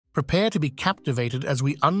Prepare to be captivated as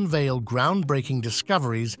we unveil groundbreaking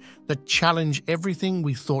discoveries that challenge everything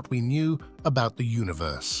we thought we knew about the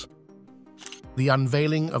universe. The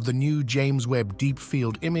unveiling of the new James Webb Deep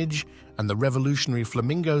Field Image and the revolutionary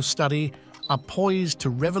Flamingo study are poised to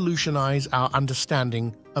revolutionize our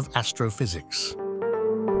understanding of astrophysics.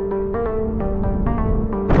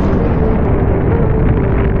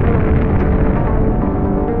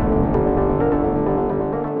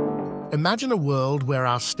 Imagine a world where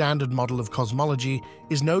our standard model of cosmology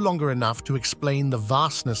is no longer enough to explain the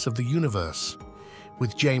vastness of the universe.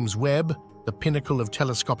 With James Webb, the pinnacle of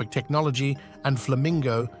telescopic technology, and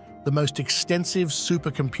Flamingo, the most extensive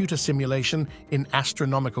supercomputer simulation in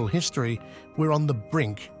astronomical history, we're on the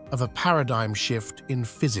brink of a paradigm shift in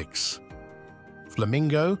physics.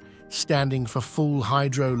 Flamingo, standing for full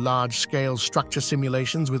hydro large-scale structure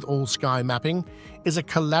simulations with all-sky mapping, is a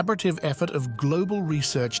collaborative effort of global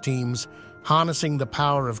research teams harnessing the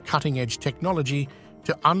power of cutting-edge technology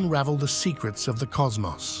to unravel the secrets of the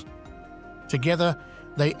cosmos. Together,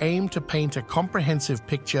 they aim to paint a comprehensive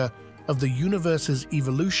picture of the universe's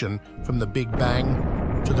evolution from the Big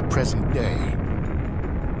Bang to the present day.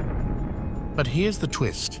 But here's the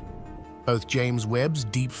twist. Both James Webb's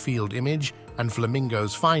Deep Field Image and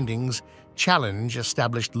Flamingo's findings challenge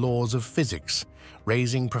established laws of physics,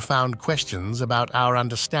 raising profound questions about our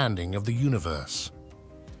understanding of the universe.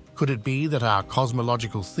 Could it be that our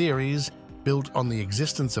cosmological theories, built on the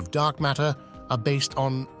existence of dark matter, are based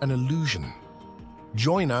on an illusion?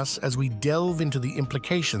 Join us as we delve into the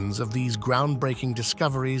implications of these groundbreaking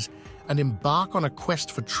discoveries and embark on a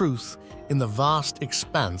quest for truth in the vast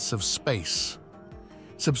expanse of space.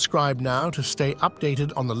 Subscribe now to stay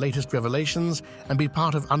updated on the latest revelations and be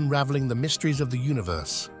part of unraveling the mysteries of the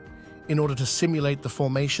universe. In order to simulate the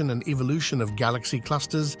formation and evolution of galaxy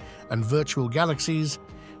clusters and virtual galaxies,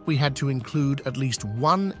 we had to include at least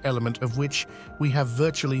one element of which we have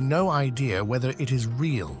virtually no idea whether it is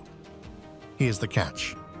real. Here's the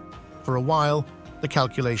catch. For a while, the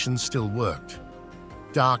calculations still worked.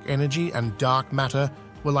 Dark energy and dark matter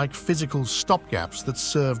were like physical stopgaps that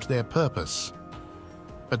served their purpose.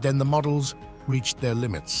 But then the models reached their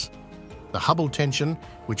limits. The Hubble tension,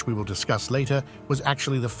 which we will discuss later, was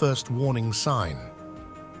actually the first warning sign.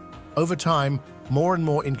 Over time, more and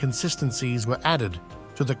more inconsistencies were added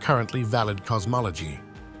to the currently valid cosmology.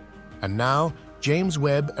 And now, James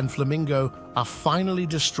Webb and Flamingo are finally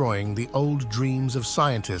destroying the old dreams of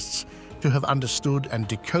scientists to have understood and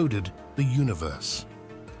decoded the universe.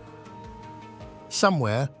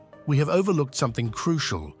 Somewhere, we have overlooked something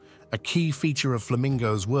crucial. A key feature of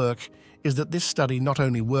Flamingo's work is that this study not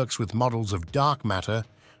only works with models of dark matter,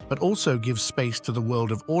 but also gives space to the world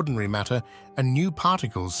of ordinary matter and new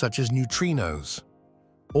particles such as neutrinos.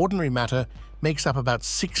 Ordinary matter makes up about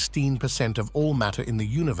 16% of all matter in the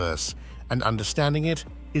universe, and understanding it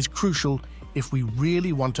is crucial if we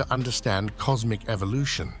really want to understand cosmic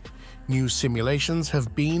evolution. New simulations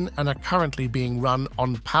have been and are currently being run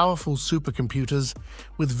on powerful supercomputers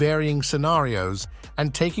with varying scenarios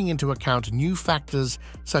and taking into account new factors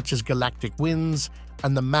such as galactic winds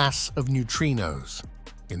and the mass of neutrinos.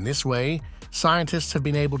 In this way, scientists have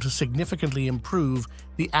been able to significantly improve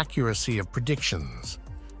the accuracy of predictions.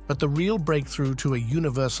 But the real breakthrough to a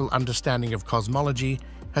universal understanding of cosmology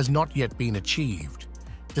has not yet been achieved.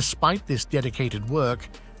 Despite this dedicated work,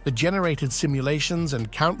 the generated simulations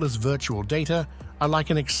and countless virtual data are like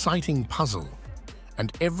an exciting puzzle,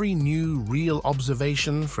 and every new real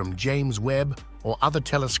observation from James Webb or other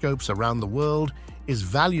telescopes around the world is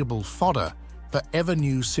valuable fodder for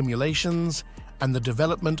ever-new simulations and the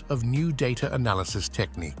development of new data analysis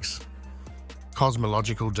techniques.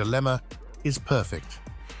 Cosmological dilemma is perfect.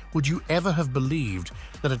 Would you ever have believed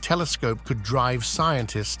that a telescope could drive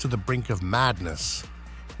scientists to the brink of madness?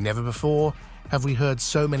 Never before have we heard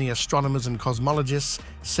so many astronomers and cosmologists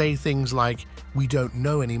say things like, "We don't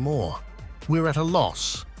know anymore," "We're at a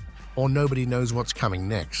loss," or "Nobody knows what's coming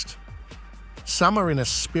next." Some are in a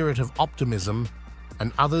spirit of optimism,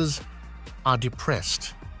 and others are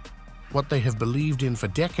depressed. What they have believed in for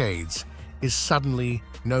decades is suddenly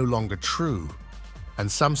no longer true, and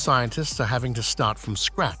some scientists are having to start from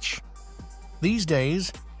scratch. These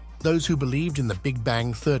days, those who believed in the Big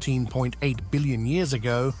Bang 13.8 billion years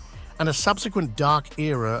ago and a subsequent dark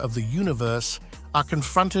era of the universe are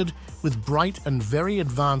confronted with bright and very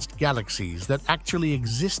advanced galaxies that actually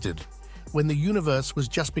existed when the universe was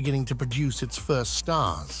just beginning to produce its first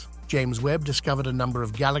stars. James Webb discovered a number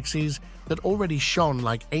of galaxies that already shone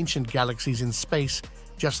like ancient galaxies in space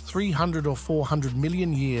just 300 or 400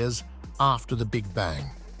 million years after the Big Bang.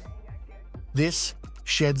 This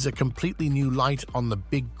sheds a completely new light on the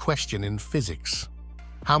big question in physics.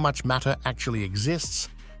 how much matter actually exists,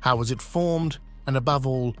 how was it formed, and above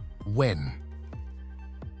all, when.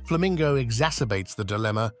 Flamingo exacerbates the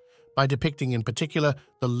dilemma by depicting in particular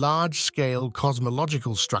the large-scale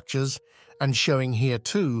cosmological structures and showing here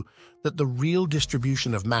too that the real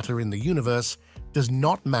distribution of matter in the universe does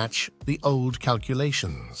not match the old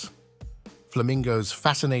calculations. Flamingo's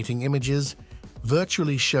fascinating images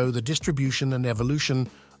virtually show the distribution and evolution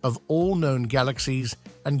of all known galaxies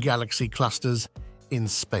and galaxy clusters in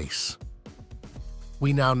space.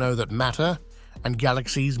 We now know that matter and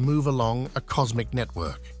galaxies move along a cosmic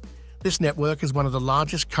network. This network is one of the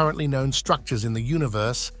largest currently known structures in the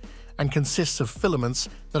universe and consists of filaments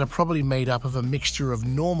that are probably made up of a mixture of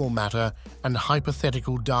normal matter and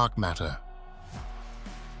hypothetical dark matter.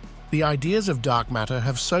 The ideas of dark matter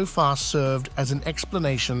have so far served as an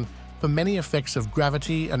explanation for many effects of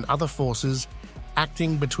gravity and other forces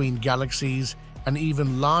acting between galaxies and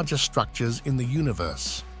even larger structures in the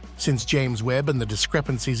universe. Since James Webb and the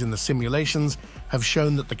discrepancies in the simulations have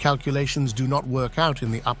shown that the calculations do not work out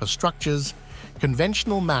in the upper structures,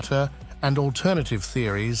 conventional matter and alternative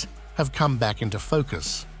theories have come back into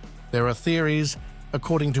focus. There are theories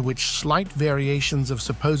according to which slight variations of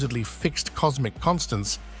supposedly fixed cosmic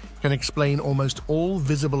constants can explain almost all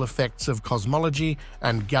visible effects of cosmology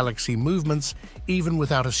and galaxy movements, even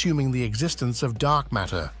without assuming the existence of dark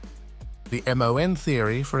matter. The MON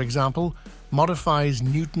theory, for example, modifies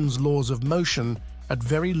Newton's laws of motion at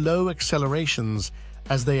very low accelerations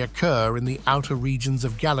as they occur in the outer regions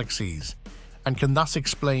of galaxies, and can thus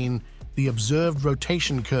explain the observed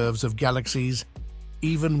rotation curves of galaxies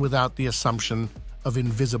even without the assumption of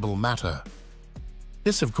invisible matter.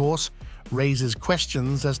 This, of course, raises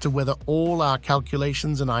questions as to whether all our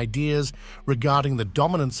calculations and ideas regarding the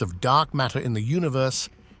dominance of dark matter in the universe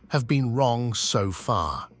have been wrong so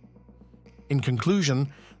far. In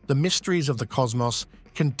conclusion, the mysteries of the cosmos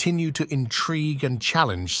continue to intrigue and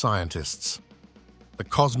challenge scientists. The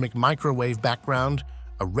cosmic microwave background,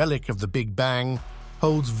 a relic of the Big Bang,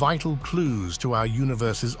 holds vital clues to our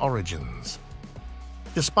universe's origins.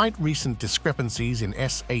 Despite recent discrepancies in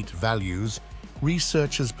S8 values,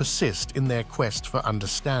 researchers persist in their quest for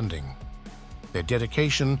understanding. Their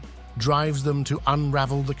dedication drives them to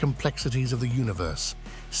unravel the complexities of the universe,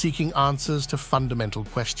 seeking answers to fundamental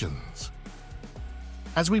questions.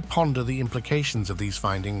 As we ponder the implications of these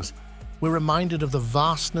findings, we're reminded of the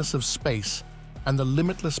vastness of space and the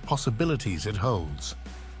limitless possibilities it holds.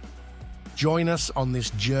 Join us on this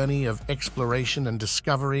journey of exploration and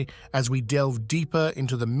discovery as we delve deeper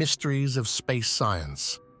into the mysteries of space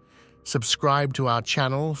science. Subscribe to our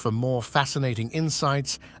channel for more fascinating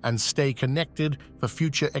insights and stay connected for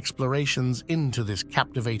future explorations into this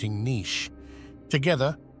captivating niche.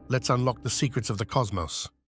 Together, let's unlock the secrets of the cosmos.